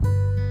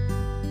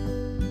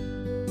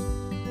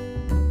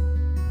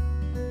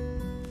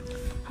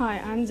Hi,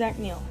 I'm Zach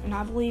Neal, and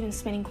I believe in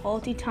spending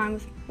quality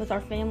time with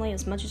our family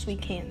as much as we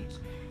can.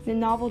 In the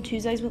novel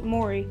Tuesdays with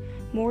Morrie,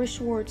 Morrie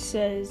Schwartz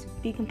says,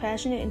 "Be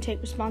compassionate and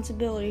take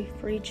responsibility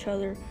for each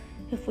other.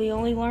 If we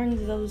only learned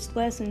those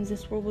lessons,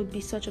 this world would be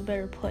such a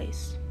better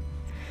place."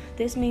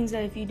 This means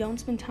that if you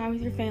don't spend time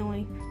with your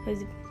family,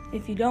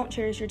 if you don't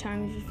cherish your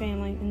time with your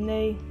family,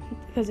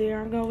 because they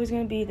aren't always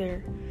going to be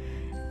there,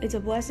 it's a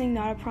blessing,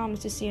 not a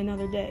promise to see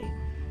another day.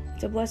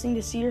 It's a blessing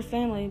to see your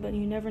family, but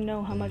you never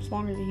know how much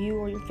longer you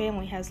or your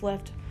family has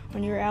left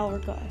on your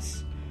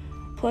hourglass.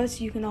 Plus,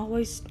 you can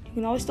always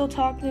still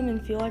talk to them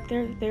and feel like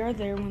they are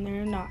there when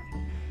they're not.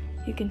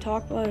 You can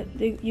talk,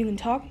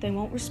 they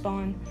won't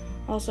respond.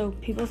 Also,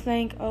 people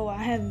think, "Oh,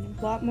 I have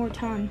a lot more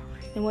time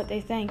than what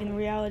they think," and the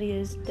reality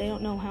is they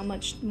don't know how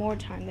much more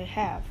time they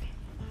have.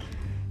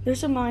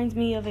 This reminds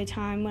me of a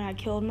time when I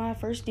killed my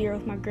first deer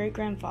with my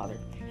great-grandfather.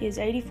 He is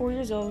 84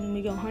 years old, and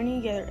we go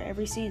hunting together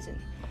every season.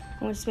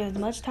 I want to spend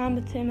as much time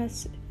with him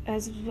as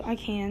I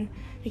can,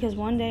 because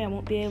one day I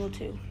won't be able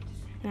to.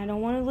 And I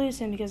don't want to lose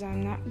him, because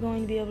I'm not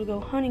going to be able to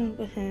go hunting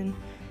with him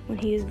when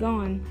he is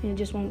gone, and it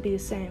just won't be the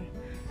same.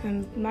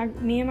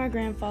 Me and my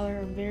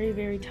grandfather are very,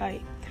 very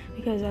tight,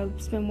 because I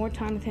spend more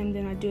time with him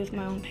than I do with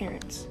my own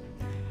parents.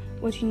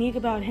 What's unique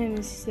about him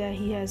is that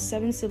he has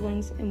 7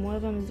 siblings, and one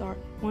of them are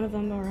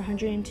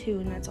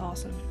 102, and that's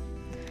awesome.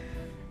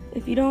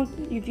 If you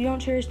don't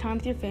cherish time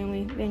with your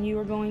family, then you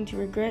are going to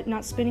regret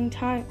not spending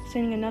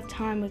enough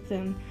time with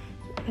them,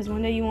 because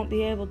one day you won't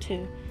be able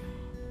to,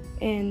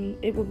 and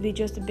it will be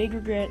just a big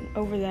regret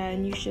over that.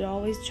 And you should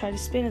always try to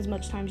spend as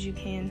much time as you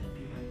can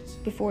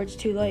before it's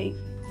too late.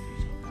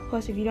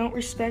 Plus, if you don't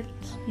respect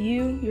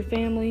your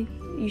family,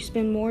 you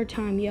spend more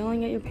time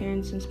yelling at your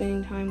parents and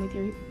spending time with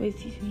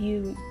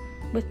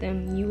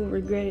them, you will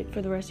regret it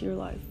for the rest of your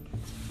life.